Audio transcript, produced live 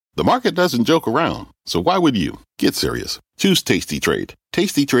The market doesn't joke around, so why would you? Get serious. Choose Tasty Trade.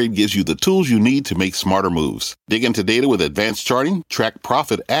 Tasty Trade gives you the tools you need to make smarter moves. Dig into data with advanced charting, track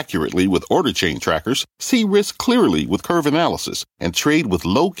profit accurately with order chain trackers, see risk clearly with curve analysis, and trade with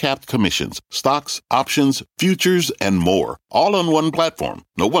low-capped commissions, stocks, options, futures, and more. All on one platform.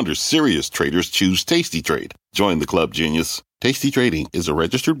 No wonder serious traders choose Tasty Trade. Join the club, genius. Tasty Trading is a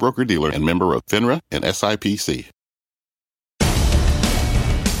registered broker-dealer and member of FINRA and SIPC.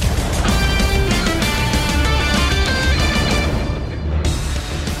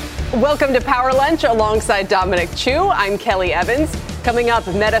 Welcome to Power Lunch alongside Dominic Chu. I'm Kelly Evans. Coming up,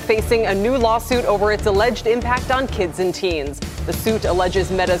 Meta facing a new lawsuit over its alleged impact on kids and teens. The suit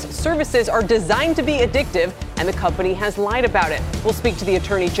alleges Meta's services are designed to be addictive, and the company has lied about it. We'll speak to the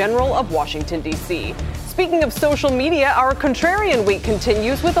Attorney General of Washington, D.C. Speaking of social media, our Contrarian Week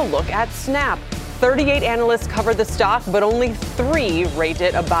continues with a look at Snap. 38 analysts cover the stock, but only 3 rate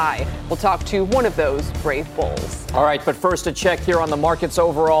it a buy. We'll talk to one of those brave bulls. All right, but first a check here on the markets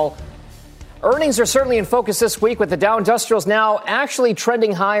overall. Earnings are certainly in focus this week, with the Dow Industrials now actually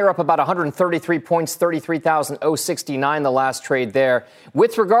trending higher, up about 133 points, 33,069 the last trade there.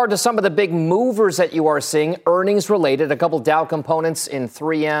 With regard to some of the big movers that you are seeing, earnings related, a couple Dow components in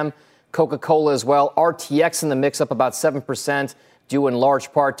 3M, Coca-Cola as well, RTX in the mix up about 7%. Due in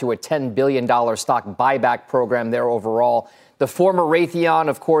large part to a $10 billion stock buyback program there overall. The former Raytheon,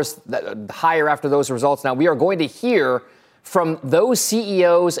 of course, higher after those results. Now, we are going to hear from those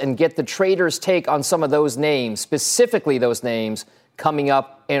CEOs and get the traders' take on some of those names, specifically those names, coming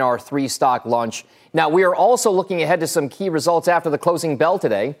up in our 3-stock lunch. Now, we are also looking ahead to some key results after the closing bell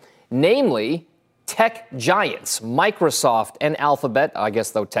today, namely tech giants, Microsoft and Alphabet. I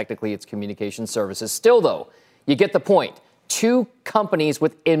guess, though, technically it's communication services. Still, though, you get the point. 2 companies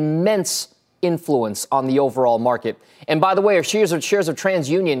with immense influence on the overall market. And by the way, our shares of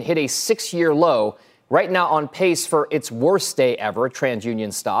TransUnion hit a 6-year low, right now on pace for its worst day ever,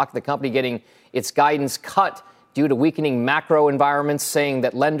 TransUnion stock. The company getting its guidance cut due to weakening macro environments, saying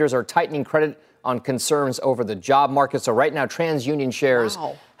that lenders are tightening credit on concerns over the job market. So right now, TransUnion shares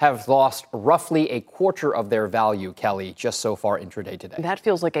have lost roughly a quarter of their value, Kelly, just so far intraday today. That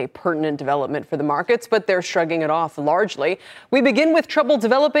feels like a pertinent development for the markets, but they're shrugging it off largely. We begin with trouble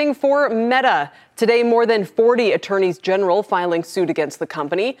developing for Meta. Today, more than 40 attorneys general filing suit against the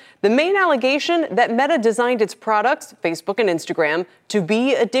company. The main allegation that Meta designed its products, Facebook and Instagram, to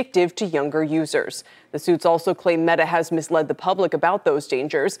be addictive to younger users. The suits also claim Meta has misled the public about those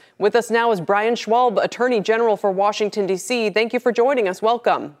dangers. With us now is Brian Schwalb, Attorney General for Washington, D.C. Thank you for joining us.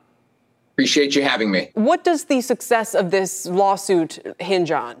 Welcome. Appreciate you having me. What does the success of this lawsuit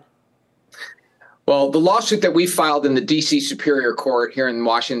hinge on? Well, the lawsuit that we filed in the D.C. Superior Court here in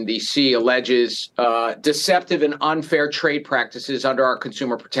Washington, D.C. alleges deceptive and unfair trade practices under our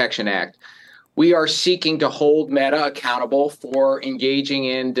Consumer Protection Act. We are seeking to hold Meta accountable for engaging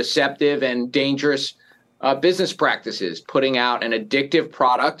in deceptive and dangerous business practices, putting out an addictive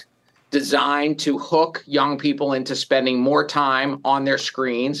product designed to hook young people into spending more time on their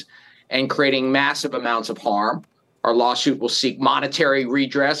screens and creating massive amounts of harm. Our lawsuit will seek monetary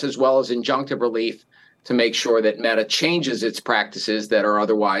redress as well as injunctive relief to make sure that Meta changes its practices that are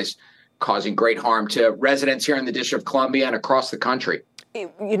otherwise causing great harm to residents here in the District of Columbia and across the country.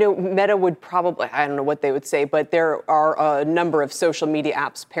 You know, Meta would probably, I don't know what they would say, but there are a number of social media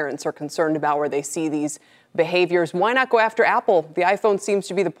apps parents are concerned about where they see these behaviors. Why not go after Apple? The iPhone seems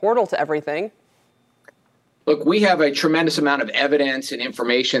to be the portal to everything. Look, we have a tremendous amount of evidence and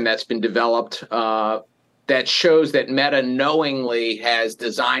information that's been developed that shows that Meta knowingly has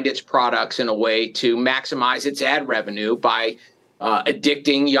designed its products in a way to maximize its ad revenue by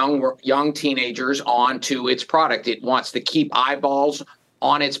addicting young teenagers onto its product. It wants to keep eyeballs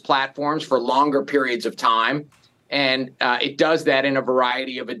on its platforms for longer periods of time. And it does that in a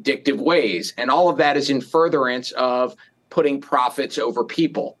variety of addictive ways. And all of that is in furtherance of putting profits over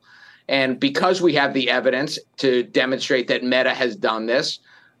people. And because we have the evidence to demonstrate that Meta has done this,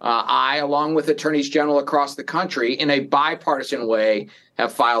 I, along with attorneys general across the country, in a bipartisan way,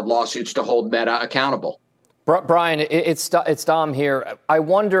 have filed lawsuits to hold Meta accountable. Brian, it's Dom here. I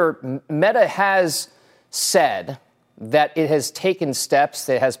wonder, Meta has said that it has taken steps,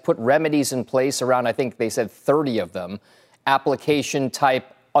 that has put remedies in place around, I think they said 30 of them,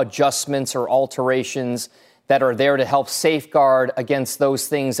 application-type adjustments or alterations that are there to help safeguard against those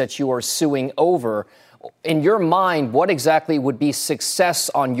things that you are suing over. In your mind, what exactly would be success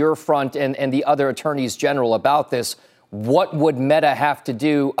on your front and the other attorneys general about this? What would Meta have to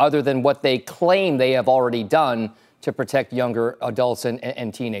do other than what they claim they have already done to protect younger adults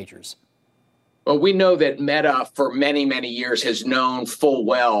and teenagers? Well, we know that Meta for many, many years has known full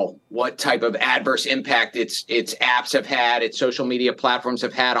well what type of adverse impact its apps have had, its social media platforms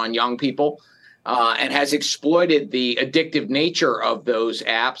have had on young people, and has exploited the addictive nature of those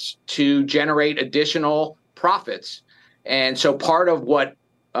apps to generate additional profits. And so part of what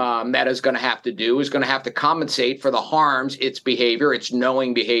Meta is going to have to do is going to have to compensate for the harms its behavior, its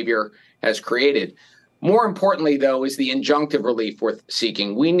knowing behavior has created. More importantly, though, is the injunctive relief we're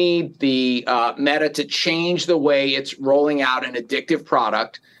seeking. We need the Meta to change the way it's rolling out an addictive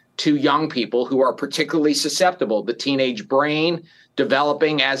product to young people who are particularly susceptible. The teenage brain,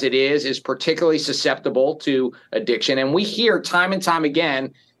 developing as it is particularly susceptible to addiction. And we hear time and time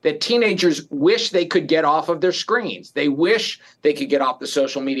again that teenagers wish they could get off of their screens. They wish they could get off the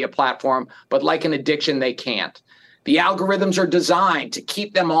social media platform, but like an addiction, they can't. The algorithms are designed to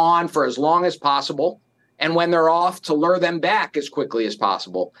keep them on for as long as possible, and when they're off, to lure them back as quickly as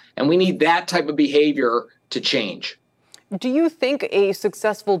possible. And we need that type of behavior to change. Do you think a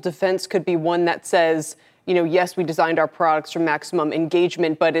successful defense could be one that says, yes, we designed our products for maximum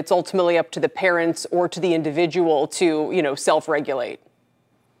engagement, but it's ultimately up to the parents or to the individual to, self-regulate?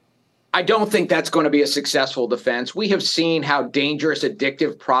 I don't think that's going to be a successful defense. We have seen how dangerous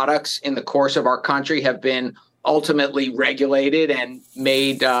addictive products in the course of our country have been ultimately regulated and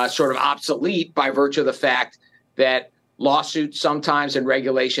made sort of obsolete by virtue of the fact that lawsuits sometimes and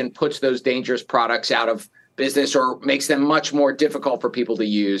regulation puts those dangerous products out of business or makes them much more difficult for people to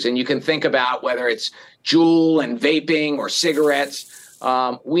use. And you can think about whether it's Juul and vaping or cigarettes.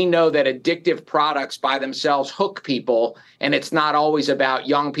 We know that addictive products by themselves hook people, and it's not always about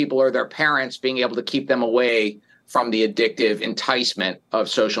young people or their parents being able to keep them away from the addictive enticement of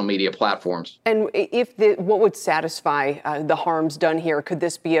social media platforms. And what would satisfy the harms done here? Could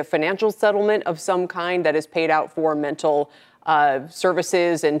this be a financial settlement of some kind that is paid out for mental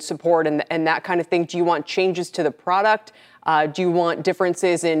services and support and that kind of thing? Do you want changes to the product? Do you want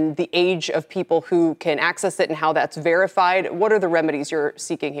differences in the age of people who can access it and how that's verified? What are the remedies you're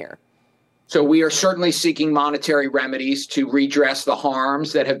seeking here? So we are certainly seeking monetary remedies to redress the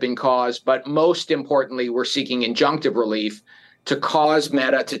harms that have been caused. But most importantly, we're seeking injunctive relief to cause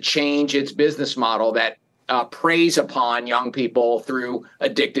Meta to change its business model that preys upon young people through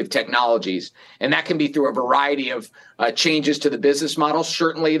addictive technologies. And that can be through a variety of changes to the business model.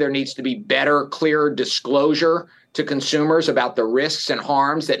 Certainly, there needs to be better, clearer disclosure to consumers about the risks and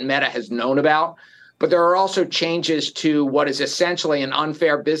harms that Meta has known about. But there are also changes to what is essentially an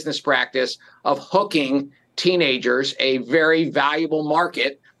unfair business practice of hooking teenagers, a very valuable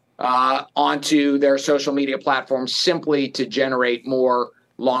market, onto their social media platforms simply to generate more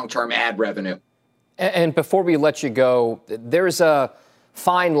long-term ad revenue. And before we let you go, there's a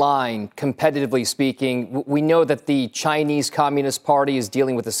fine line, competitively speaking. We know that the Chinese Communist Party is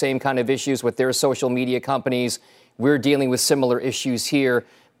dealing with the same kind of issues with their social media companies. We're dealing with similar issues here.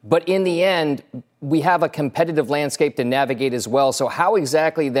 But in the end, we have a competitive landscape to navigate as well. So how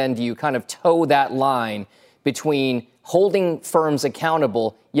exactly then do you kind of toe that line between holding firms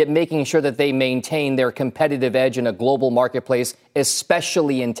accountable, yet making sure that they maintain their competitive edge in a global marketplace,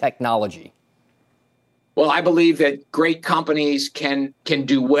 especially in technology? Well, I believe that great companies can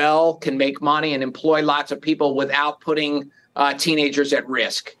do well, can make money, and employ lots of people without putting teenagers at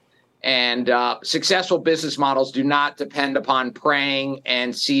risk. And successful business models do not depend upon preying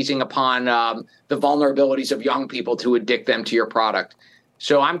and seizing upon the vulnerabilities of young people to addict them to your product.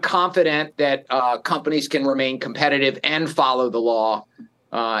 So I'm confident that companies can remain competitive and follow the law.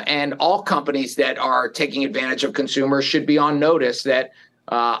 And all companies that are taking advantage of consumers should be on notice that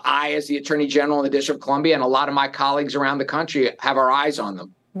I, as the Attorney General in the District of Columbia, and a lot of my colleagues around the country have our eyes on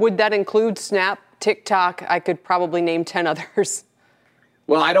them. Would that include Snap, TikTok? I could probably name 10 others.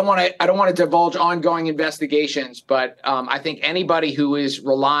 Well, I don't want to divulge ongoing investigations, but I think anybody who is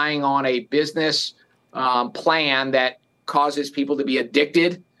relying on a business plan that causes people to be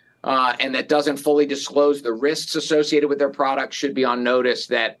addicted and that doesn't fully disclose the risks associated with their product should be on notice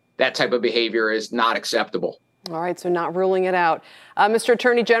that that type of behavior is not acceptable. All right, so not ruling it out. Mr.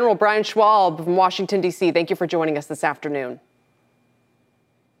 Attorney General Brian Schwalb from Washington, D.C., thank you for joining us this afternoon.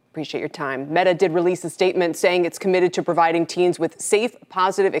 Appreciate your time. Meta did release a statement saying it's committed to providing teens with safe,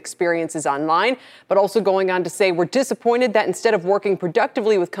 positive experiences online, but also going on to say we're disappointed that instead of working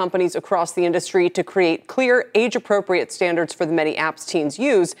productively with companies across the industry to create clear, age-appropriate standards for the many apps teens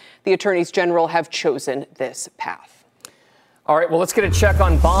use, the attorneys general have chosen this path. All right, well, let's get a check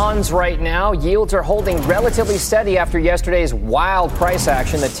on bonds right now. Yields are holding relatively steady after yesterday's wild price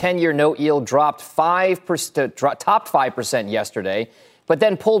action. The 10-year note yield dropped 5%, topped 5% yesterday, but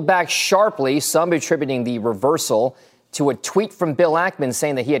then pulled back sharply, some attributing the reversal to a tweet from Bill Ackman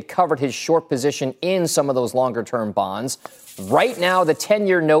saying that he had covered his short position in some of those longer-term bonds. Right now, the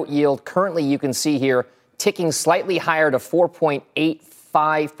 10-year note yield, currently you can see here, ticking slightly higher to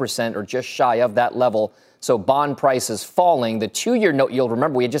 4.85%, or just shy of that level. So bond prices falling. The 2-year note yield,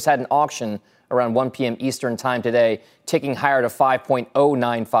 remember, we had just had an auction around 1 p.m. Eastern time today, ticking higher to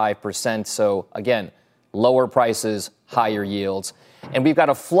 5.095%. So again, lower prices, higher yields. And we've got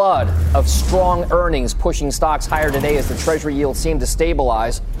a flood of strong earnings pushing stocks higher today as the Treasury yields seem to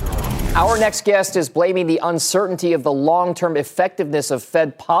stabilize. Our next guest is blaming the uncertainty of the long-term effectiveness of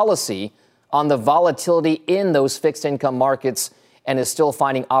Fed policy on the volatility in those fixed income markets and is still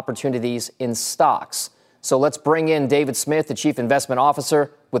finding opportunities in stocks. So let's bring in David Smith, the Chief Investment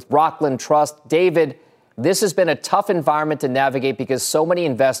Officer with Rockland Trust. David, this has been a tough environment to navigate because so many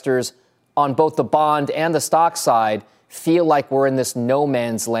investors on both the bond and the stock side feel like we're in this no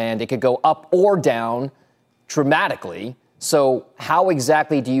man's land. It could go up or down dramatically. So how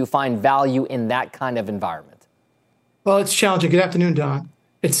exactly do you find value in that kind of environment? Well, it's challenging. Good afternoon, Don.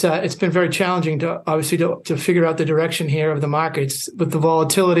 It's been very challenging to figure out the direction here of the markets with the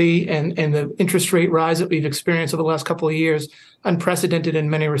volatility and the interest rate rise that we've experienced over the last couple of years, unprecedented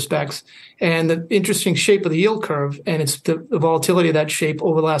in many respects, and the interesting shape of the yield curve and the volatility of that shape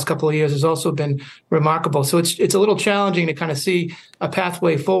over the last couple of years has also been remarkable. So it's a little challenging to kind of see a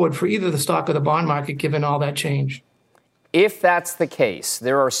pathway forward for either the stock or the bond market given all that change. If that's the case,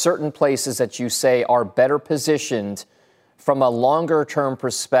 there are certain places that you say are better positioned from a longer-term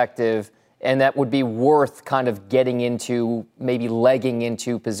perspective, and that would be worth kind of getting into, maybe legging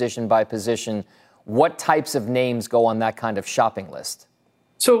into position by position. What types of names go on that kind of shopping list?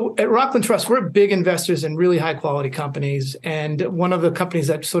 So at Rockland Trust, we're big investors in really high-quality companies, and one of the companies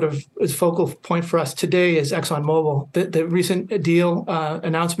that sort of is focal point for us today is ExxonMobil. The recent deal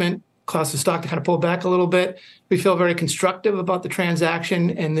announcement caused the stock to kind of pull back a little bit. We feel very constructive about the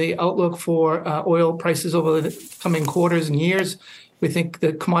transaction and the outlook for oil prices over the coming quarters and years. We think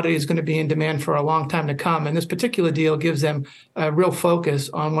the commodity is going to be in demand for a long time to come. And this particular deal gives them a real focus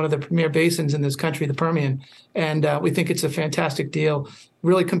on one of the premier basins in this country, the Permian. And we think it's a fantastic deal,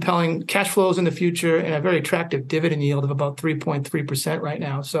 really compelling cash flows in the future and a very attractive dividend yield of about 3.3% right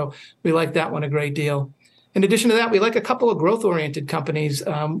now. So we like that one a great deal. In addition to that, we like a couple of growth-oriented companies.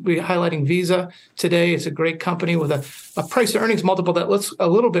 We're highlighting Visa today. It's a great company with a price-to-earnings multiple that looks a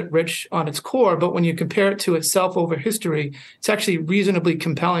little bit rich on its core, but when you compare it to itself over history, it's actually reasonably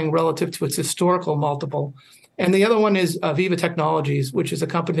compelling relative to its historical multiple. And the other one is Viva Technologies, which is a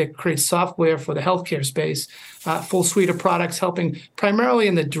company that creates software for the healthcare space, full suite of products helping primarily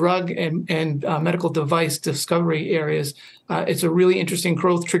in the drug and medical device discovery areas. It's a really interesting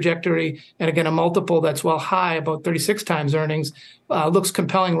growth trajectory. And again, a multiple that's well high, about 36 times earnings, looks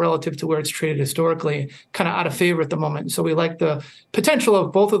compelling relative to where it's traded historically, kind of out of favor at the moment. So we like the potential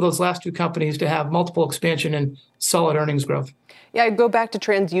of both of those last two companies to have multiple expansion and solid earnings growth. Yeah, I go back to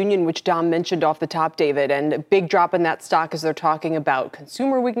TransUnion, which Dom mentioned off the top, David, and a big drop in that stock as they're talking about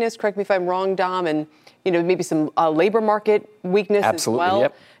consumer weakness. Correct me if I'm wrong, Dom, and maybe some labor market weakness as well.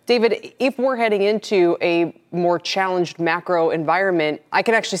 Yep. David, if we're heading into a more challenged macro environment, I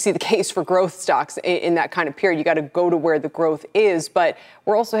can actually see the case for growth stocks in that kind of period. You got to go to where the growth is, but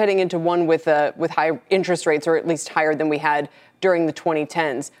we're also heading into one with high interest rates, or at least higher than we had during the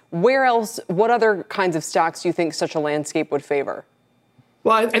 2010s. Where else, what other kinds of stocks do you think such a landscape would favor?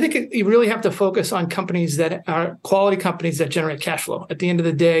 Well, I think you really have to focus on companies that are quality companies that generate cash flow. At the end of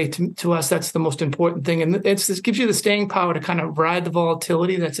the day, to us, that's the most important thing. And this gives you the staying power to kind of ride the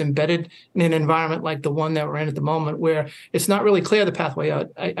volatility that's embedded in an environment like the one that we're in at the moment, where it's not really clear the pathway out.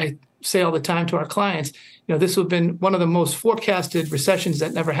 I say all the time to our clients, this would have been one of the most forecasted recessions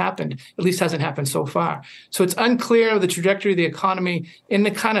that never happened, at least hasn't happened so far. So it's unclear the trajectory of the economy. In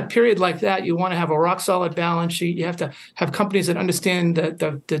the kind of period like that, you want to have a rock solid balance sheet. You have to have companies that understand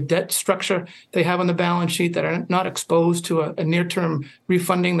the debt structure they have on the balance sheet, that are not exposed to a near-term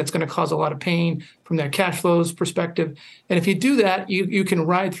refunding that's going to cause a lot of pain from their cash flows perspective. And if you do that, you can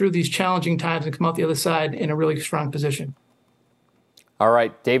ride through these challenging times and come out the other side in a really strong position. All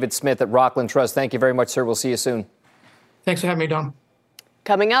right, David Smith at Rockland Trust. Thank you very much, sir. We'll see you soon. Thanks for having me, Dom.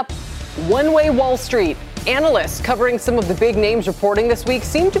 Coming up, One-Way Wall Street. Analysts covering some of the big names reporting this week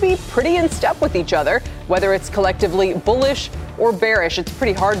seem to be pretty in step with each other. Whether it's collectively bullish or bearish, it's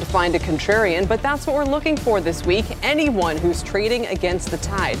pretty hard to find a contrarian, but that's what we're looking for this week. Anyone who's trading against the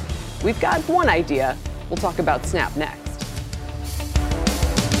tide. We've got one idea. We'll talk about Snap next.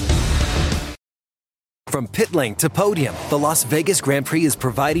 From pit lane to podium, the Las Vegas Grand Prix is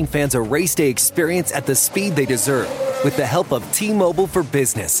providing fans a race day experience at the speed they deserve. With the help of T-Mobile for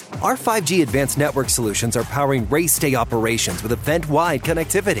Business, our 5G advanced network solutions are powering race day operations with event-wide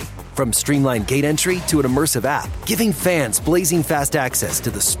connectivity. From streamlined gate entry to an immersive app, giving fans blazing fast access to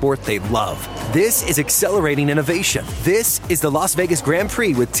the sport they love. This is accelerating innovation. This is the Las Vegas Grand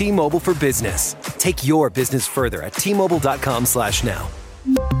Prix with T-Mobile for Business. Take your business further at T-Mobile.com/now.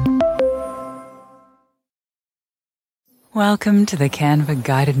 Welcome to the Canva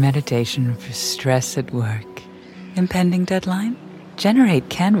guided meditation for stress at work. Impending deadline? Generate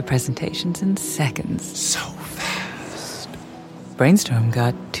Canva presentations in seconds. So fast. Brainstorm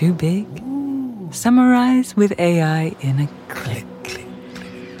got too big? Ooh. Summarize with AI in a click.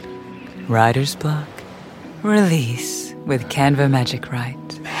 Writer's block? Release with Canva Magic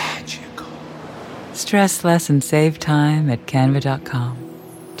Write. Magical. Stress less and save time at canva.com.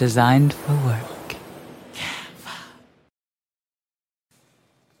 Designed for work.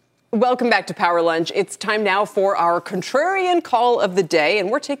 Welcome back to Power Lunch. It's time now for our contrarian call of the day,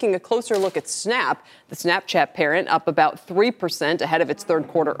 and we're taking a closer look at Snap, the Snapchat parent, up about 3% ahead of its third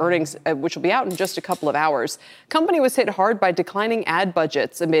quarter earnings, which will be out in just a couple of hours. Company was hit hard by declining ad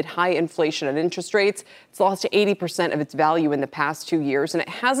budgets amid high inflation and interest rates. It's lost 80% of its value in the past 2 years, and it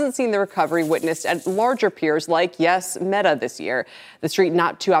hasn't seen the recovery witnessed at larger peers like, yes, Meta this year. The Street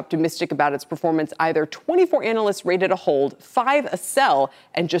not too optimistic about its performance either. 24 analysts rated a hold, 5 a sell,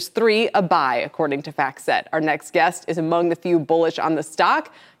 and just 3 a buy, according to FactSet. Our next guest is among the few bullish on the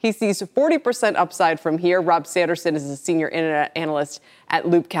stock. He sees 40% upside from here. Rob Sanderson is a senior internet analyst at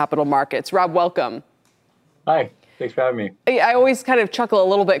Loop Capital Markets. Rob, welcome. Hi. Thanks for having me. I always kind of chuckle a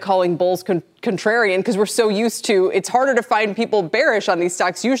little bit calling bulls contrarian because we're so used to it's harder to find people bearish on these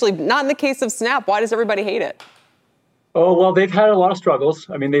stocks. Usually not in the case of Snap. Why does everybody hate it? Oh, well, they've had a lot of struggles.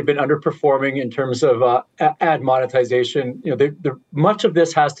 I mean, they've been underperforming in terms of ad monetization. You know, much of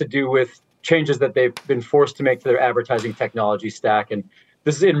this has to do with changes that they've been forced to make to their advertising technology stack. And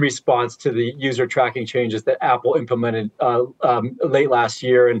this is in response to the user tracking changes that Apple implemented late last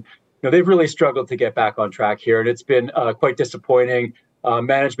year. And they've really struggled to get back on track here. And it's been quite disappointing.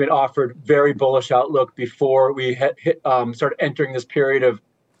 Management offered very bullish outlook before we started entering this period of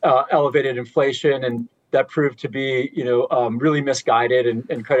elevated inflation, and that proved to be, really misguided,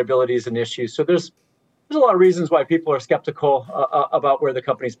 and credibility is an issue. So there's a lot of reasons why people are skeptical about where the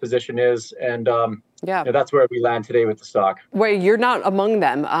company's position is, and that's where we land today with the stock. Well, you're not among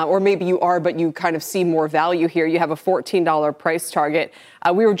them, or maybe you are, but you kind of see more value here. You have a $14 price target.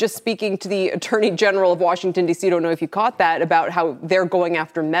 We were just speaking to the Attorney General of Washington, D.C., don't know if you caught that, about how they're going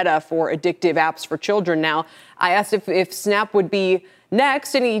after Meta for addictive apps for children now. I asked if Snap would be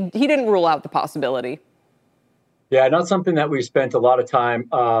next, and he didn't rule out the possibility. Yeah, not something that we've spent a lot of time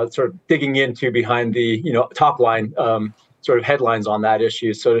sort of digging into behind the top line sort of headlines on that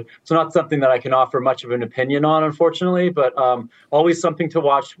issue. So it's not something that I can offer much of an opinion on, unfortunately, but always something to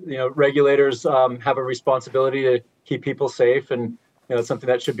watch. Regulators have a responsibility to keep people safe, and it's something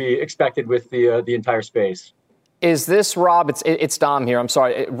that should be expected with the entire space. Is this, Rob, it's Dom here, I'm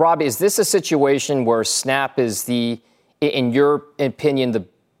sorry. Rob, is this a situation where Snap is in your opinion, the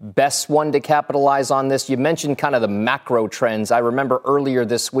best one to capitalize on this? You mentioned kind of the macro trends. I remember earlier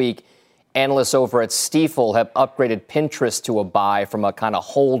this week, analysts over at Stifel have upgraded Pinterest to a buy from a kind of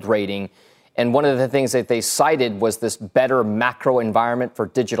hold rating. And one of the things that they cited was this better macro environment for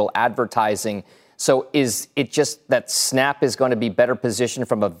digital advertising. So is it just that Snap is going to be better positioned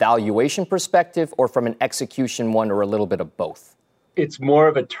from a valuation perspective or from an execution one, or a little bit of both? It's more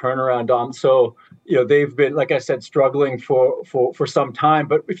of a turnaround, Dom. So, they've been, like I said, struggling for some time.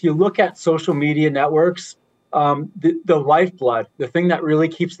 But if you look at social media networks, the lifeblood, the thing that really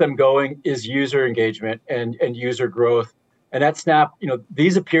keeps them going is user engagement and user growth. And at Snap,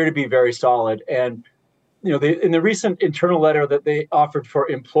 these appear to be very solid. And, in the recent internal letter that they offered for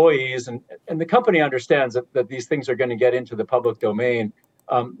employees, and the company understands that these things are going to get into the public domain,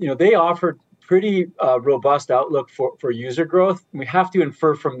 they offered pretty robust outlook for user growth. We have to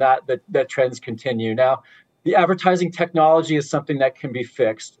infer from that trends continue. Now, the advertising technology is something that can be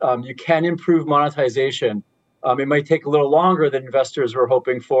fixed. You can improve monetization. It might take a little longer than investors were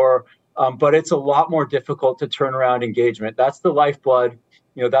hoping for, but it's a lot more difficult to turn around engagement. That's the lifeblood.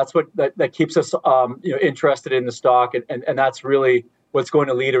 That's what that keeps us interested in the stock, and that's really what's going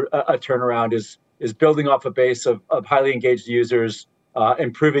to lead a turnaround is building off a base of highly engaged users,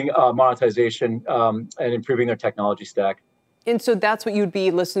 improving monetization, and improving their technology stack. And so that's what you'd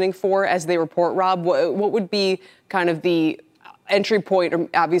be listening for as they report, Rob? What would be kind of the entry point? Or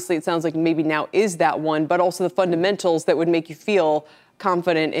obviously, it sounds like maybe now is that one, but also the fundamentals that would make you feel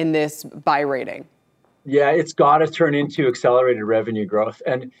confident in this buy rating? Yeah, it's got to turn into accelerated revenue growth.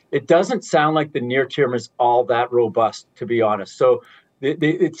 And it doesn't sound like the near term is all that robust, to be honest. So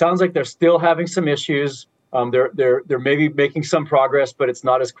it sounds like they're still having some issues. They're maybe making some progress, but it's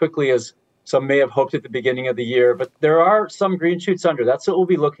not as quickly as some may have hoped at the beginning of the year. But there are some green shoots under. That's what we'll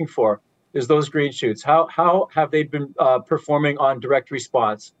be looking for, is those green shoots. How have they been performing on direct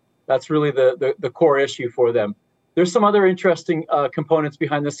response? That's really the core issue for them. There's some other interesting components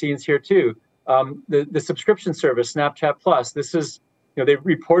behind the scenes here, too. The subscription service, Snapchat Plus, this is, they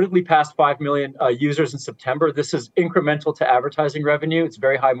reportedly passed 5 million users in September. This is incremental to advertising revenue. It's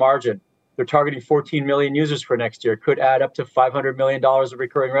very high margin. They're targeting 14 million users for next year, could add up to $500 million of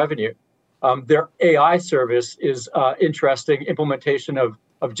recurring revenue. Their AI service is interesting, implementation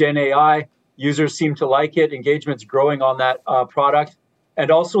of Gen AI. Users seem to like it. Engagement's growing on that product. And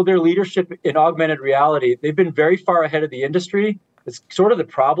also their leadership in augmented reality. They've been very far ahead of the industry. It's sort of the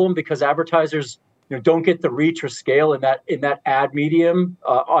problem because advertisers don't get the reach or scale in that ad medium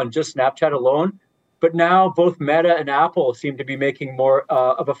on just Snapchat alone. But now both Meta and Apple seem to be making more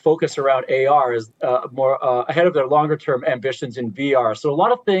of a focus around AR as more ahead of their longer term ambitions in VR. So a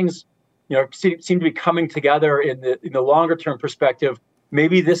lot of things seem to be coming together in the longer term perspective.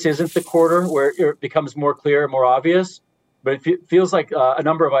 Maybe this isn't the quarter where it becomes more clear and more obvious. But it feels like a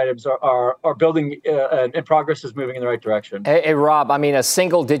number of items are building and progress is moving in the right direction. Hey, Rob, I mean, a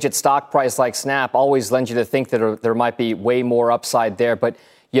single-digit stock price like Snap always lends you to think that there might be way more upside there. But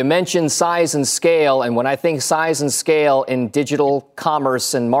you mentioned size and scale, and when I think size and scale in digital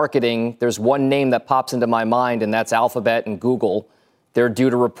commerce and marketing, there's one name that pops into my mind, and that's Alphabet and Google. They're due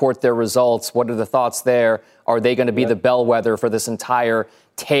to report their results. What are the thoughts there? Are they going to be the bellwether for this entire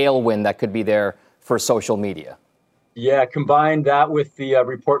tailwind that could be there for social media? Yeah, combine that with the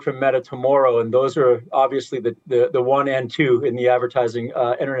report from Meta tomorrow, and those are obviously the one and two in the advertising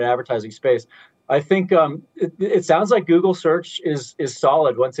internet advertising space. I think it sounds like Google search is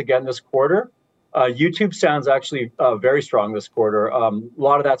solid once again this quarter. YouTube sounds actually very strong this quarter. A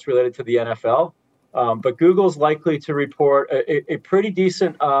lot of that's related to the NFL, but Google's likely to report a pretty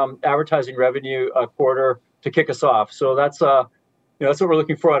decent advertising revenue quarter to kick us off. So that's that's what we're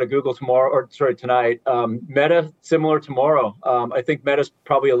looking for out of Google tonight. Meta, similar tomorrow. I think Meta's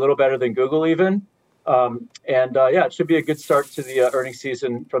probably a little better than Google even. It should be a good start to the earnings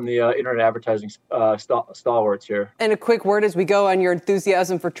season from the internet advertising stalwarts here. And a quick word as we go on your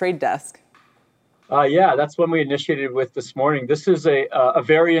enthusiasm for Trade Desk. That's one we initiated with this morning. This is a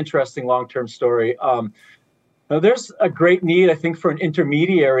very interesting long-term story. Now, there's a great need, I think, for an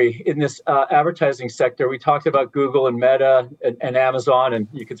intermediary in this advertising sector. We talked about Google and Meta and Amazon, and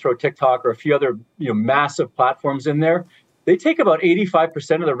you could throw TikTok or a few other massive platforms in there. They take about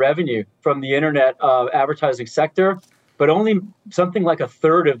 85% of the revenue from the internet advertising sector, but only something like a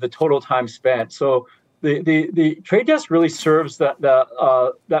third of the total time spent. So the Trade Desk really serves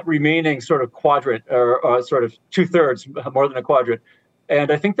that remaining sort of quadrant or sort of 2/3, more than a quadrant. And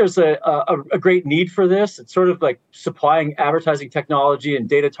I think there's a great need for this. It's sort of like supplying advertising technology and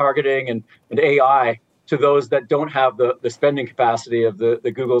data targeting and AI to those that don't have the spending capacity of the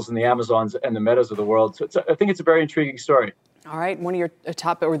Googles and the Amazons and the Metas of the world. So I think it's a very intriguing story. All right, one of your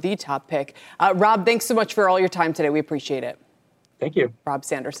top or the top pick. Rob, thanks so much for all your time today. We appreciate it. Thank you. Rob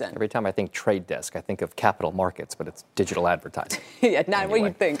Sanderson. Every time I think Trade Desk, I think of capital markets, but it's digital advertising. Yeah, not anyway. What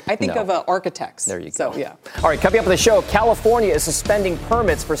you think. I think of architects. There you go. So, yeah. All right, coming up on the show, California is suspending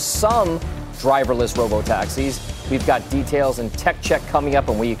permits for some driverless robo-taxis. We've got details and tech check coming up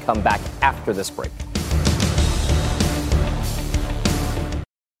when we come back after this break.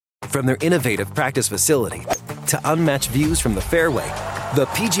 From their innovative practice facility to unmatched views from the fairway, the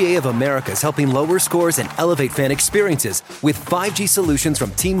PGA of America is helping lower scores and elevate fan experiences with 5G solutions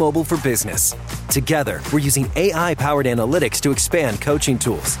from T-Mobile for Business. Together, we're using AI-powered analytics to expand coaching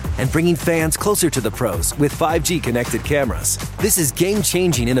tools and bringing fans closer to the pros with 5G connected cameras. This is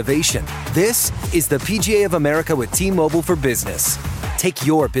game-changing innovation. This is the PGA of America with T-Mobile for Business. Take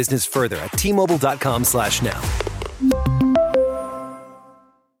your business further at T-Mobile.com/now.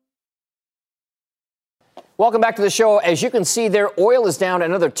 Welcome back to the show. As you can see there, oil is down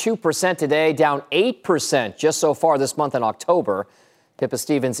another 2% today, down 8% just so far this month in October. Pippa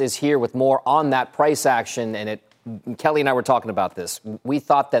Stevens is here with more on that price action. And Kelly and I were talking about this. We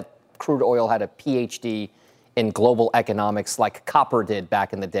thought that crude oil had a PhD in global economics like copper did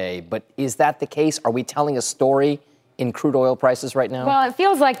back in the day. But is that the case? Are we telling a story in crude oil prices right now? Well, it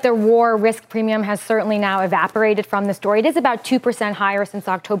feels like the war risk premium has certainly now evaporated from the story. It is about 2% higher since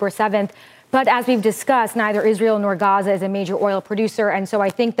October 7th. But as we've discussed, neither Israel nor Gaza is a major oil producer. And so I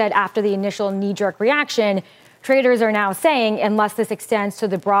think that after the initial knee-jerk reaction, traders are now saying unless this extends to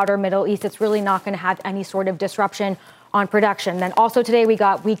the broader Middle East, it's really not going to have any sort of disruption on production. Then also today we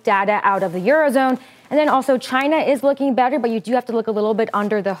got weak data out of the Eurozone. And then also China is looking better, but you do have to look a little bit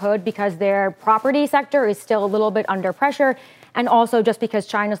under the hood because their property sector is still a little bit under pressure. And also just because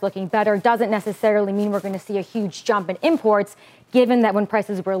China's looking better doesn't necessarily mean we're going to see a huge jump in imports, given that when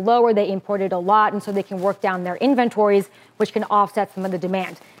prices were lower, they imported a lot. And so they can work down their inventories, which can offset some of the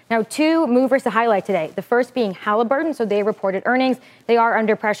demand. Now, two movers to highlight today. The first being Halliburton. So they reported earnings. They are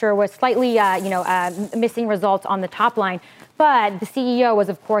under pressure with slightly, missing results on the top line. But the CEO was,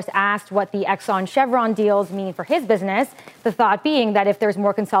 of course, asked what the Exxon Chevron deals mean for his business. The thought being that if there's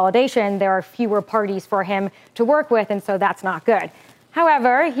more consolidation, there are fewer parties for him to work with. And so that's not good.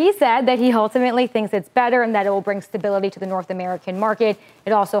 However, he said that he ultimately thinks it's better and that it will bring stability to the North American market.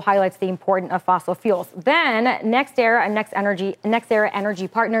 It also highlights the importance of fossil fuels. Then NextEra and NextEra Energy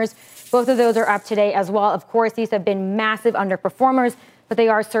Partners, both of those are up today as well. Of course, these have been massive underperformers, but they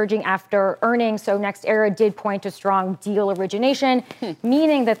are surging after earnings. So NextEra did point to strong deal origination,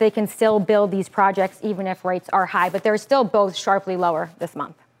 meaning that they can still build these projects even if rates are high. But they're still both sharply lower this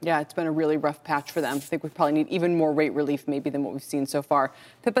month. Yeah, it's been a really rough patch for them. I think we probably need even more rate relief maybe than what we've seen so far.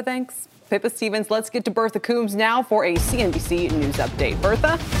 Pippa, thanks. Pippa Stevens. Let's get to Bertha Coombs now for a CNBC News update.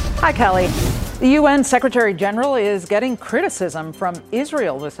 Bertha? Hi, Kelly. The UN Secretary General is getting criticism from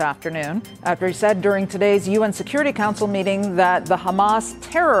Israel this afternoon after he said during today's UN Security Council meeting that the Hamas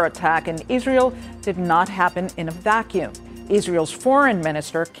terror attack in Israel did not happen in a vacuum. Israel's foreign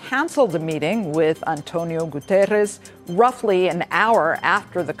minister canceled the meeting with Antonio Guterres roughly an hour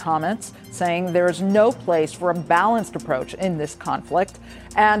after the comments, saying there is no place for a balanced approach in this conflict.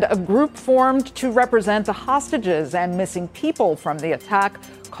 And a group formed to represent the hostages and missing people from the attack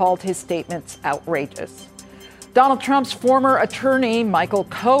called his statements outrageous. Donald Trump's former attorney, Michael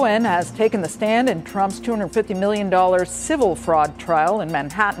Cohen, has taken the stand in Trump's $250 million civil fraud trial in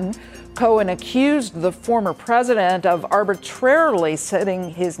Manhattan. Cohen accused the former president of arbitrarily setting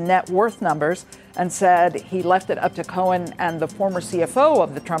his net worth numbers and said he left it up to Cohen and the former CFO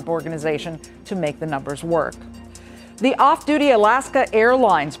of the Trump Organization to make the numbers work. The off-duty Alaska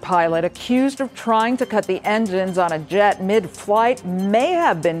Airlines pilot accused of trying to cut the engines on a jet mid-flight may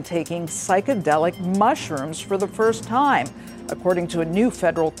have been taking psychedelic mushrooms for the first time, according to a new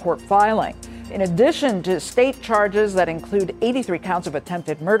federal court filing. In addition to state charges that include 83 counts of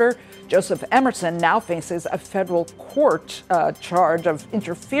attempted murder, Joseph Emerson now faces a federal court charge of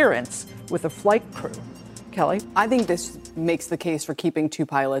interference with a flight crew. Kelly? I think this makes the case for keeping two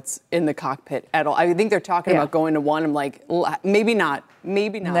pilots in the cockpit at all. I think they're talking about going to one. I'm like, maybe not.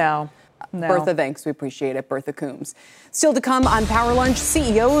 Maybe not. No. Bertha, thanks. We appreciate it. Bertha Coombs. Still to come on Power Lunch,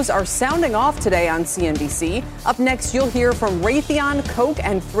 CEOs are sounding off today on CNBC. Up next, you'll hear from Raytheon, Coke,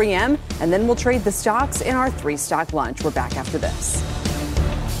 and 3M, and then we'll trade the stocks in our three-stock lunch. We're back after this.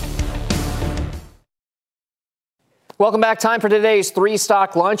 Welcome back. Time for today's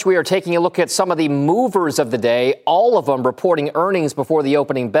three-stock lunch. We are taking a look at some of the movers of the day, all of them reporting earnings before the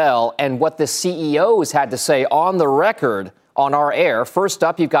opening bell, and what the CEOs had to say on the record on our air. First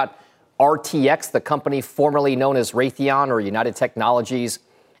up, you've got RTX, the company formerly known as Raytheon or United Technologies,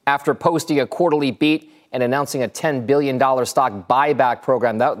 after posting a quarterly beat and announcing a $10 billion stock buyback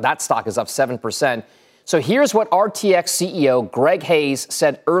program. That stock is up 7%. So here's what RTX CEO Greg Hayes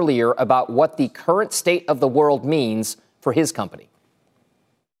said earlier about what the current state of the world means for his company.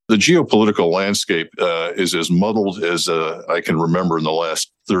 The geopolitical landscape is as muddled as I can remember in the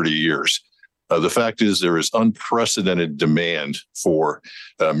last 30 years. The fact is there is unprecedented demand for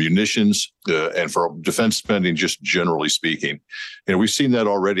munitions and for defense spending, just generally speaking. And we've seen that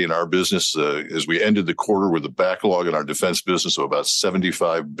already in our business as we ended the quarter with a backlog in our defense business of about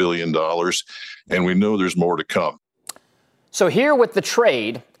 $75 billion. And we know there's more to come. So here with the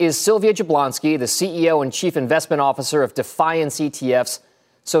trade is Sylvia Jablonski, the CEO and Chief Investment Officer of Defiance ETFs.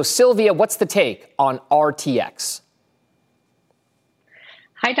 So, Sylvia, what's the take on RTX?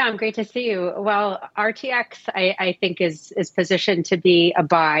 Hi, Dom. Great to see you. Well, RTX, I think, is positioned to be a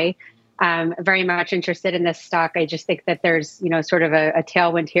buy. Very much interested in this stock. I just think that there's, sort of a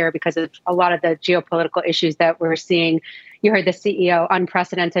tailwind here because of a lot of the geopolitical issues that we're seeing. You heard the CEO,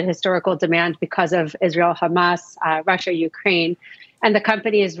 unprecedented historical demand because of Israel, Hamas, Russia, Ukraine. And the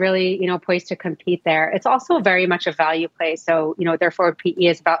company is really, poised to compete there. It's also very much a value play. So, their forward PE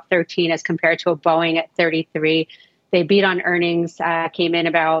is about 13 as compared to a Boeing at 33. They beat on earnings, came in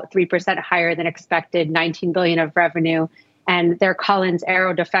about 3% higher than expected, $19 billion of revenue. And their Collins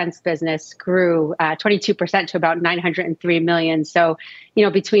Aero Defense business grew 22% to about $903 million. So,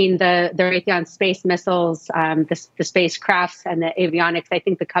 between the Raytheon space missiles, the spacecrafts, and the avionics, I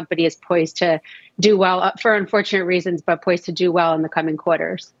think the company is poised to do well for unfortunate reasons, but poised to do well in the coming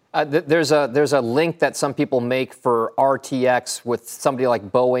quarters. There's a link that some people make for RTX with somebody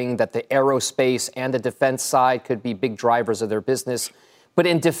like Boeing, that the aerospace and the defense side could be big drivers of their business. But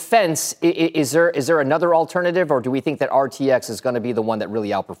in defense, is there another alternative, or do we think that RTX is going to be the one that really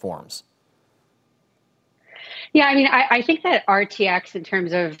outperforms? Yeah, I mean, I think that RTX, in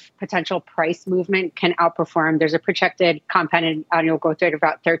terms of potential price movement, can outperform. There's a projected compounded annual growth rate of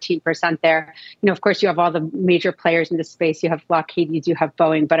about 13% there. Of course, you have all the major players in the space. You have Lockheed, you do have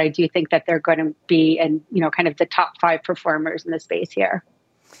Boeing, but I do think that they're going to be in, kind of the top 5 performers in the space here.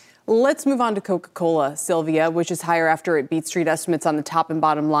 Let's move on to Coca-Cola, Sylvia, which is higher after it beat street estimates on the top and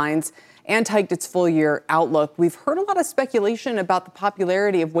bottom lines and hiked its full-year outlook. We've heard a lot of speculation about the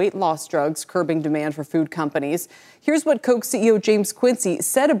popularity of weight loss drugs curbing demand for food companies. Here's what Coke CEO James Quincey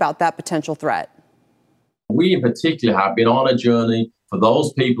said about that potential threat. We in particular have been on a journey for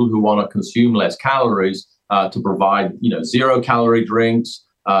those people who want to consume less calories to provide, zero-calorie drinks,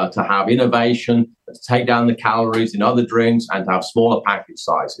 to have innovation, to take down the calories in other drinks, and to have smaller package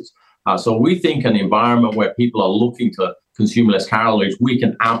sizes. So we think an environment where people are looking to consume less calories, we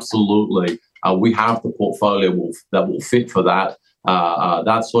can absolutely, we have the portfolio that will fit for that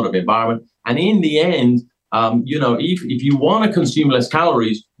sort of environment. And in the end, if you want to consume less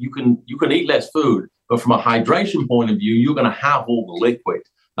calories, you can eat less food. But from a hydration point of view, you're going to have all the liquid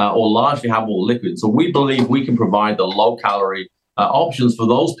or largely have all the liquid. So we believe we can provide the low-calorie options for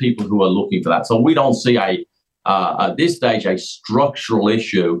those people who are looking for that. So we don't see at this stage a structural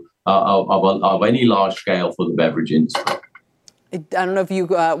issue of any large scale for the beverage industry. I don't know if you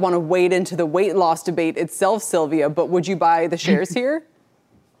want to wade into the weight loss debate itself, Sylvia, but would you buy the shares here?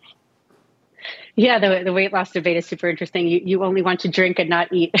 Yeah, the weight loss debate is super interesting. You only want to drink and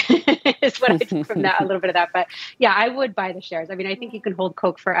not eat is what I took from that, a little bit of that. But yeah, I would buy the shares. I mean, I think you can hold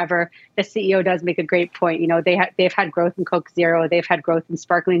Coke forever. The CEO does make a great point. They've had growth in Coke Zero. They've had growth in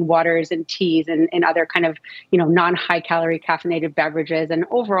sparkling waters and teas and other kind of, non-high calorie caffeinated beverages. And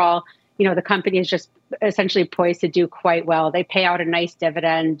overall, the company is just essentially poised to do quite well. They pay out a nice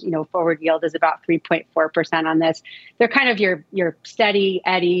dividend. Forward yield is about 3.4% on this. They're kind of your steady,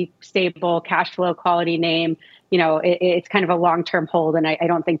 Eddie, stable cash flow quality name. It's kind of a long-term hold, and I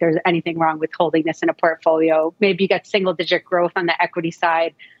don't think there's anything wrong with holding this in a portfolio. Maybe you get single-digit growth on the equity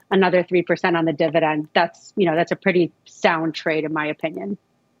side, another 3% on the dividend. That's a pretty sound trade, in my opinion.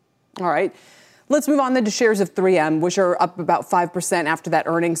 All right. Let's move on then to shares of 3M, which are up about 5% after that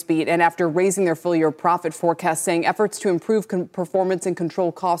earnings beat and after raising their full-year profit forecast, saying efforts to improve performance and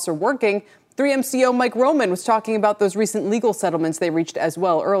control costs are working. 3M CEO Mike Roman was talking about those recent legal settlements they reached as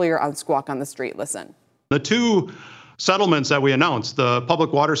well earlier on Squawk on the Street. Listen. The two settlements that we announced, the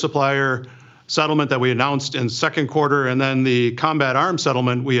public water supplier settlement that we announced in second quarter and then the combat arms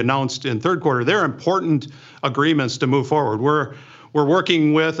settlement we announced in third quarter, they're important agreements to move forward. We're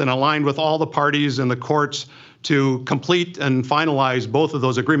working with and aligned with all the parties in the courts to complete and finalize both of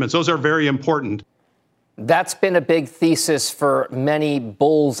those agreements. Those are very important. That's been a big thesis for many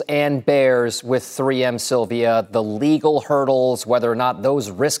bulls and bears with 3M, Sylvia. The legal hurdles, whether or not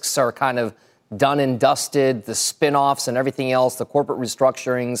those risks are kind of done and dusted, the spinoffs and everything else, the corporate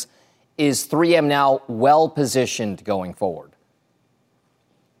restructurings. Is 3M now well positioned going forward?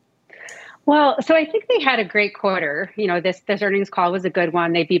 Well, so I think they had a great quarter. This earnings call was a good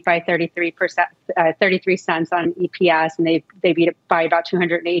one. They beat by 33 cents on EPS, and they beat it by about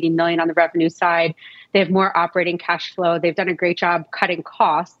 $280 million on the revenue side. They have more operating cash flow. They've done a great job cutting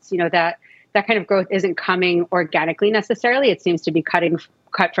costs. That kind of growth isn't coming organically necessarily. It seems to be cut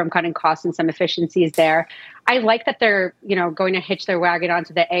from cutting costs and some efficiencies there. I like that they're, going to hitch their wagon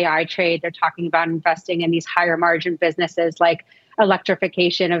onto the AI trade. They're talking about investing in these higher margin businesses like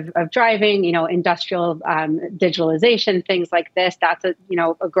electrification of driving, industrial digitalization, things like this. That's a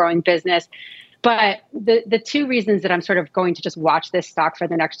growing business. But the two reasons that I'm sort of going to just watch this stock for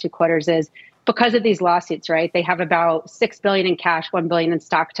the next 2 quarters is because of these lawsuits, right? They have about $6 billion in cash, $1 billion in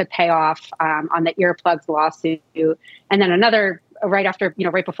stock to pay off on the earplugs lawsuit. And then another right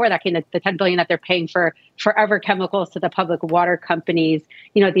before that came the $10 billion that they're paying for Forever Chemicals to the public water companies.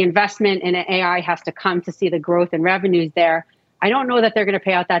 The investment in AI has to come to see the growth in revenues there. I don't know that they're going to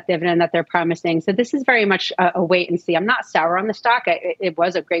pay out that dividend that they're promising. So this is very much a wait and see. I'm not sour on the stock. It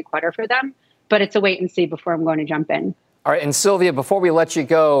was a great quarter for them, but it's a wait and see before I'm going to jump in. All right. And Sylvia, before we let you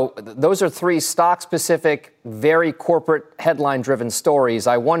go, those are 3 stock specific, very corporate headline driven stories.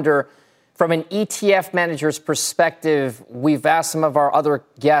 I wonder, From an ETF manager's perspective, we've asked some of our other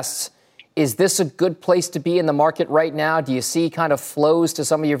guests, is this a good place to be in the market right now? Do you see kind of flows to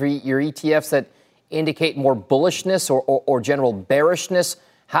some of your ETFs that indicate more bullishness or general bearishness?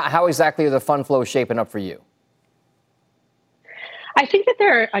 How exactly are the fund flows shaping up for you? I think that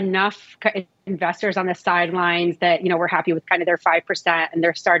there are enough investors on the sidelines that, we're happy with kind of their 5%, and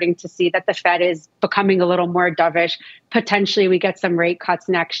they're starting to see that the Fed is becoming a little more dovish. Potentially we get some rate cuts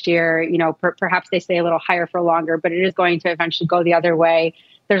next year. Perhaps they stay a little higher for longer, but it is going to eventually go the other way.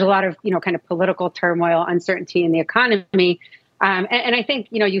 There's a lot of, kind of political turmoil, uncertainty in the economy. And I think,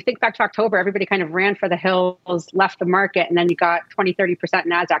 you think back to October, everybody kind of ran for the hills, left the market, and then you got 20-30%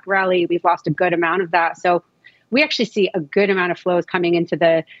 NASDAQ rally. We've lost a good amount of that. So we actually see a good amount of flows coming into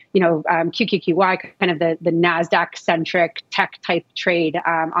the, QQQY, kind of the NASDAQ-centric tech-type trade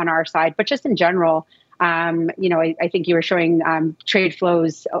on our side. But just in general, I think you were showing trade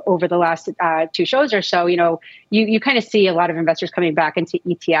flows over the last 2 shows or so. You kind of see a lot of investors coming back into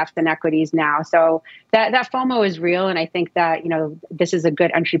ETFs and equities now. So that FOMO is real. And I think that, this is a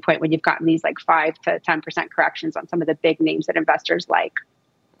good entry point when you've gotten these like 5 to 10% corrections on some of the big names that investors like.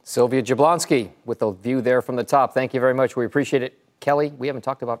 Sylvia Jablonski with the view there from the top. Thank you very much. We appreciate it. Kelly, we haven't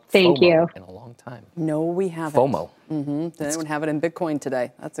talked about FOMO in a long time. No, we haven't. FOMO. Did anyone have it in Bitcoin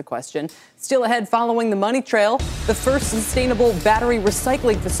today? That's a question. Still ahead, following the money trail, the first sustainable battery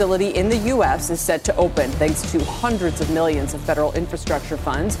recycling facility in the U.S. is set to open thanks to hundreds of millions of federal infrastructure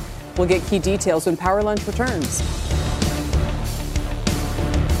funds. We'll get key details when Power Lunch returns.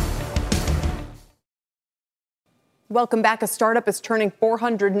 Welcome back. A startup is turning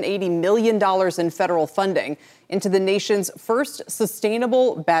 $480 million in federal funding into the nation's first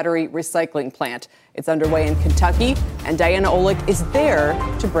sustainable battery recycling plant. It's underway in Kentucky, and Diana Olick is there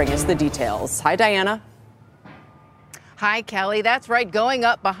to bring us the details. Hi, Diana. Hi, Kelly. That's right. Going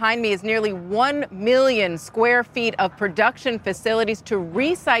up behind me is nearly 1 million square feet of production facilities to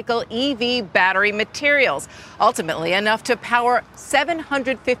recycle EV battery materials, ultimately enough to power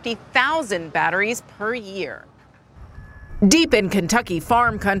 750,000 batteries per year. Deep in Kentucky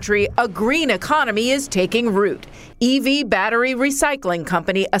farm country, a green economy is taking root. EV battery recycling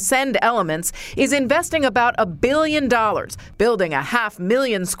company Ascend Elements is investing about $1 billion, building a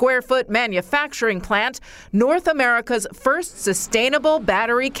 500,000 square foot manufacturing plant, North America's first sustainable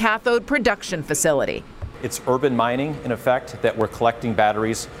battery cathode production facility. It's urban mining, in effect, that we're collecting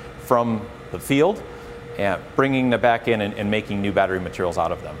batteries from the field and bringing them back in and making new battery materials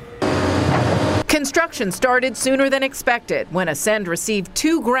out of them. Construction started sooner than expected when Ascend received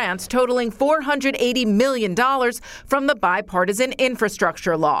 2 grants totaling $480 million from the bipartisan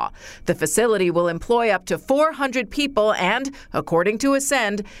infrastructure law. The facility will employ up to 400 people and, according to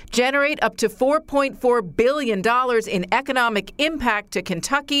Ascend, generate up to $4.4 billion in economic impact to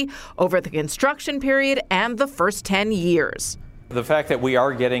Kentucky over the construction period and the first 10 years. The fact that we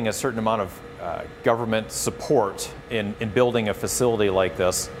are getting a certain amount of government support in building a facility like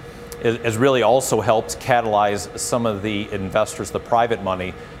this has really also helped catalyze some of the investors, the private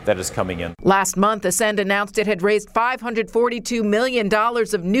money that is coming in. Last month, Ascend announced it had raised $542 million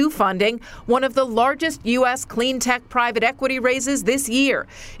of new funding, one of the largest U.S. clean tech private equity raises this year.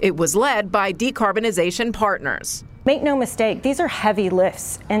 It was led by Decarbonization Partners. Make no mistake, these are heavy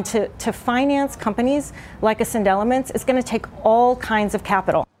lifts. And to finance companies like Ascend Elements is going to take all kinds of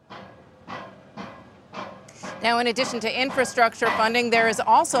capital. Now, in addition to infrastructure funding, there is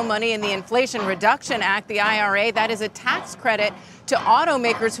also money in the Inflation Reduction Act, the IRA. That is a tax credit to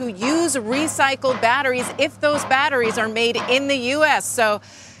automakers who use recycled batteries if those batteries are made in the U.S. So,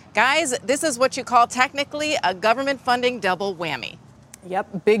 guys, this is what you call technically a government funding double whammy.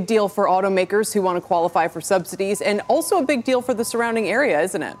 Yep, big deal for automakers who want to qualify for subsidies, and also a big deal for the surrounding area,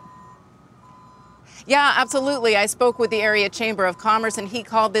 isn't it? Yeah, absolutely. I spoke with the area chamber of commerce, and he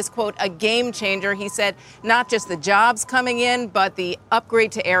called this, quote, a game changer. He said not just the jobs coming in, but the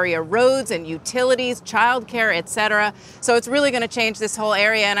upgrade to area roads and utilities, childcare, et cetera. So it's really going to change this whole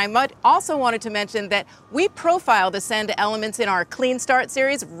area. And I also wanted to mention that we profiled Ascend Elements in our Clean Start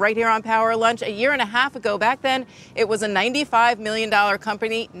series right here on Power Lunch a year and a half ago. Back then, it was a $95 million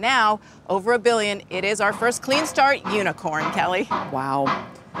company. Now, over $1 billion. It is our first Clean Start unicorn, Kelly. Wow.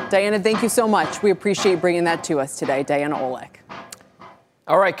 Diana, thank you so much. We appreciate bringing that to us today. Diana Olick.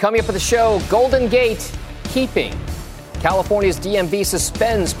 All right, coming up for the show, Golden Gate keeping. California's DMV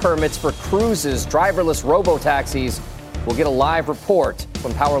suspends permits for cruises, driverless robo-taxis. We'll get a live report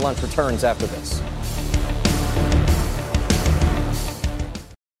when Power Lunch returns after this.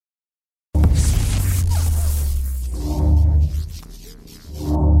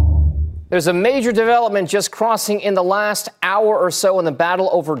 There's a major development just crossing in the last hour or so in the battle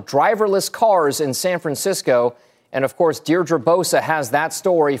over driverless cars in San Francisco. And, of course, Deirdre Bosa has that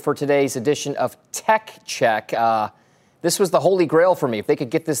story for today's edition of Tech Check. This was the holy grail for me. If they could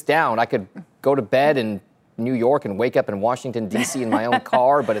get this down, I could go to bed in New York and wake up in Washington, D.C. in my own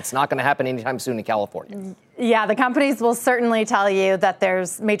car, but it's not going to happen anytime soon in California. Yeah, the companies will certainly tell you that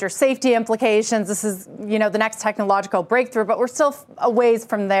there's major safety implications. This is, the next technological breakthrough, but we're still a ways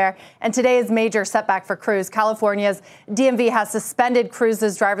from there. And today's major setback for Cruise. California's DMV has suspended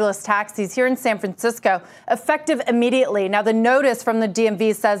Cruise's driverless taxis here in San Francisco, effective immediately. Now, the notice from the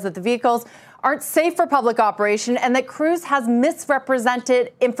DMV says that the vehicles aren't safe for public operation and that Cruise has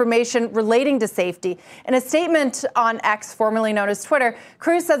misrepresented information relating to safety. In a statement on X, formerly known as Twitter,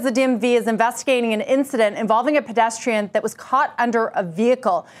 Cruise says the DMV is investigating an incident involving a pedestrian that was caught under a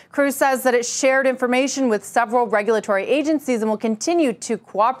vehicle. Cruise says that it shared information with several regulatory agencies and will continue to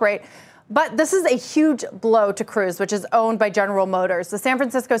cooperate. But this is a huge blow to Cruise, which is owned by General Motors. The San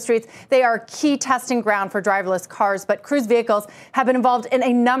Francisco streets, they are a key testing ground for driverless cars, but Cruise vehicles have been involved in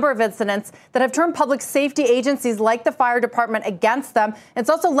a number of incidents that have turned public safety agencies like the fire department against them. It's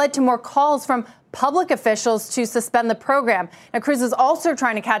also led to more calls from public officials to suspend the program. Now, Cruise is also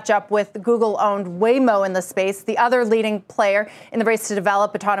trying to catch up with Google-owned Waymo in the space, the other leading player in the race to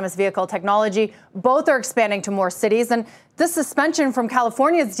develop autonomous vehicle technology. Both are expanding to more cities, and this suspension from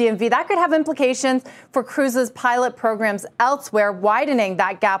California's DMV, that could have implications for Cruise's pilot programs elsewhere, widening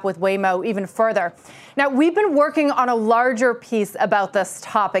that gap with Waymo even further. Now, we've been working on a larger piece about this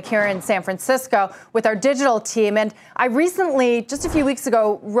topic here in San Francisco with our digital team, and I recently, just a few weeks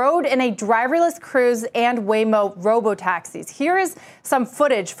ago, rode in a driverless Cruise and Waymo robo-taxis. Here is some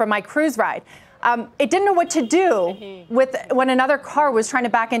footage from my Cruise ride. It didn't know what to do when another car was trying to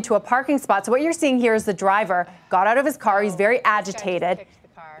back into a parking spot. So what you're seeing here is the driver got out of his car. He's very agitated.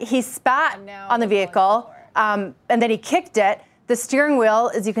 He spat on the vehicle, and then he kicked it. The steering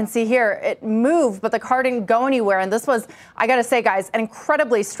wheel, as you can see here, it moved, but the car didn't go anywhere. And this was, I got to say, guys, an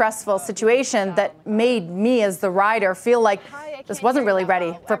incredibly stressful situation that made me as the rider feel like this wasn't really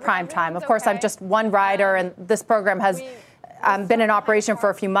ready for prime time. Of course, I'm just one rider, and this program has been in operation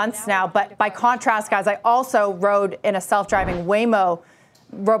for a few months now. But by contrast, guys, I also rode in a self-driving Waymo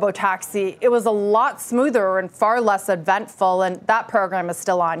robo-taxi. It was a lot smoother and far less eventful, and that program is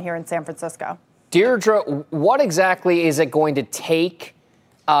still on here in San Francisco. Deirdre, what exactly is it going to take?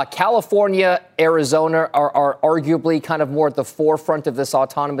 California, Arizona are arguably kind of more at the forefront of this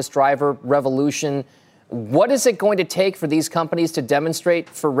autonomous driver revolution. What is it going to take for these companies to demonstrate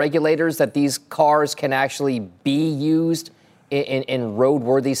for regulators that these cars can actually be used in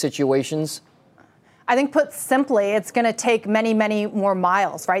roadworthy situations? I think put simply, it's going to take many, many more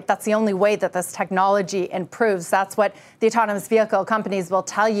miles, right? That's the only way that this technology improves. That's what the autonomous vehicle companies will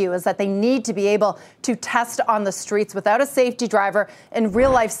tell you, is that they need to be able to test on the streets without a safety driver in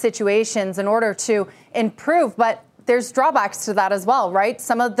real life situations in order to improve. But there's drawbacks to that as well, right?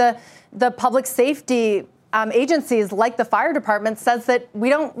 Some of the public safety agencies like the fire department says that we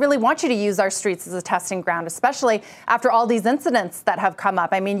don't really want you to use our streets as a testing ground, especially after all these incidents that have come up.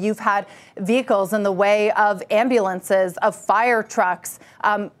 I mean, you've had vehicles in the way of ambulances, of fire trucks,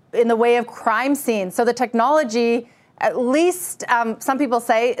 in the way of crime scenes. So the technology, at least some people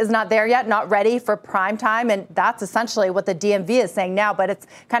say, is not there yet, not ready for prime time. And that's essentially what the DMV is saying now. But it's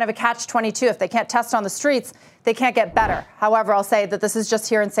kind of a catch-22. If they can't test on the streets, they can't get better. However, I'll say that this is just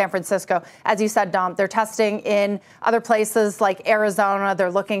here in San Francisco. As you said, Dom, they're testing in other places like Arizona. They're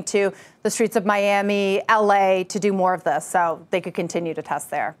looking to the streets of Miami, LA to do more of this. So they could continue to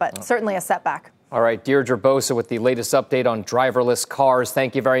test there. But certainly a setback. All right, Deirdre Bosa with the latest update on driverless cars.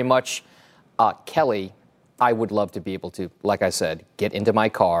 Thank you very much. Kelly, I would love to be able to, like I said, get into my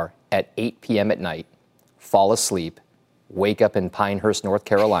car at 8 p.m. at night, fall asleep, wake up in Pinehurst, North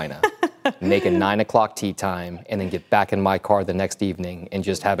Carolina, make a 9 o'clock tea time, and then get back in my car the next evening and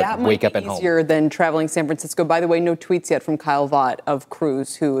just have it wake up at home. That might be easier than traveling San Francisco. By the way, no tweets yet from Kyle Vaught of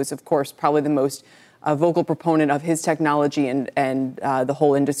Cruise, who is, of course, probably the most vocal proponent of his technology and the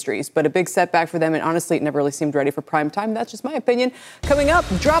whole industries. But a big setback for them, and honestly, it never really seemed ready for prime time. That's just my opinion. Coming up,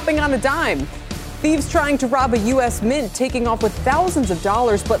 dropping on a dime. Thieves trying to rob a U.S. mint, taking off with thousands of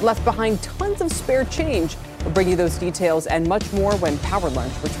dollars, but left behind tons of spare change. We'll bring you those details and much more when Power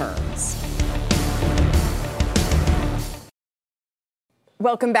Lunch returns.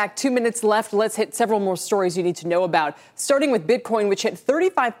 Welcome back. 2 minutes left. Let's hit several more stories you need to know about, starting with Bitcoin, which hit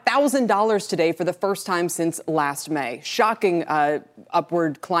 $35,000 today for the first time since last May. Shocking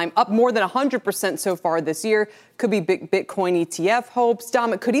upward climb, up more than 100% so far this year. Could be big Bitcoin ETF hopes.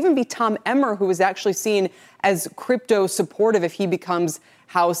 Dom, it could even be Tom Emmer, who is actually seen as crypto supportive if he becomes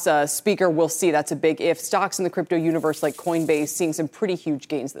House Speaker. We'll see. That's a big if. Stocks in the crypto universe like Coinbase seeing some pretty huge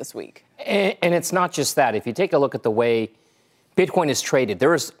gains this week. And it's not just that. If you take a look at the way Bitcoin is traded,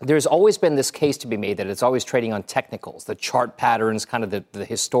 there's always been this case to be made that it's always trading on technicals, the chart patterns, kind of the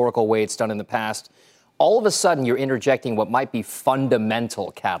historical way it's done in the past. All of a sudden, you're interjecting what might be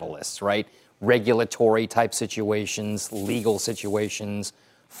fundamental catalysts, right? Regulatory type situations, legal situations,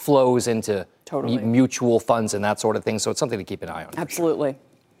 flows into mutual funds and that sort of thing. So it's something to keep an eye on. Absolutely. Sure.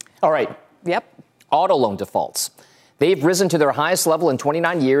 All right. Yep. Auto loan defaults. They've risen to their highest level in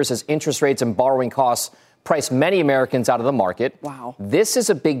 29 years as interest rates and borrowing costs price many Americans out of the market. Wow. This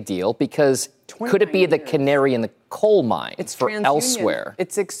is a big deal because could it be the canary in the coal mine for elsewhere?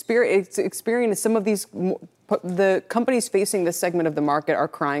 It's experiencing some of these, the companies facing this segment of the market are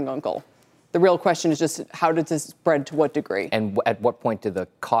crying uncle. The real question is just how does this spread to what degree? And at what point do the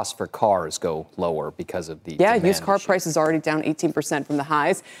costs for cars go lower because of the demand used car prices already down 18% from the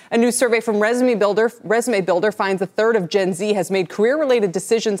highs. A new survey from Resume Builder finds a third of Gen Z has made career-related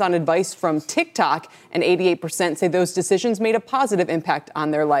decisions on advice from TikTok, and 88% say those decisions made a positive impact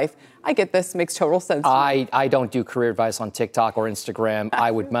on their life. I get this. Makes total sense. I don't do career advice on TikTok or Instagram.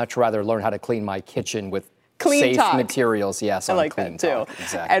 I would much rather learn how to clean my kitchen with safe materials. Yes, I like that too.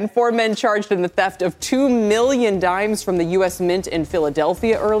 Exactly. And 4 men charged in the theft of 2 million dimes from the U.S. Mint in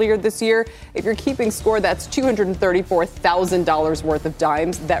Philadelphia earlier this year. If you're keeping score, that's $234,000 worth of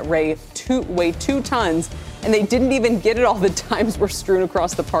dimes that weigh 2 tons. And they didn't even get it. All the dimes were strewn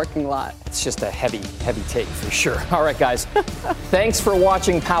across the parking lot. It's just a heavy take for sure. All right, guys. Thanks for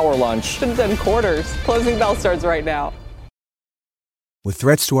watching Power Lunch. Should have done quarters. Closing bell starts right now. With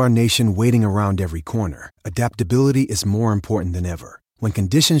threats to our nation waiting around every corner, adaptability is more important than ever. When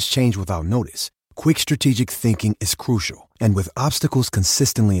conditions change without notice, quick strategic thinking is crucial. And with obstacles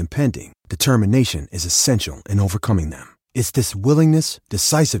consistently impending, determination is essential in overcoming them. It's this willingness,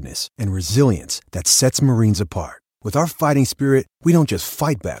 decisiveness, and resilience that sets Marines apart. With our fighting spirit, we don't just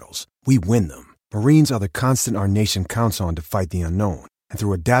fight battles, we win them. Marines are the constant our nation counts on to fight the unknown. And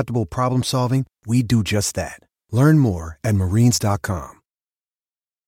through adaptable problem solving, we do just that. Learn more at Marines.com.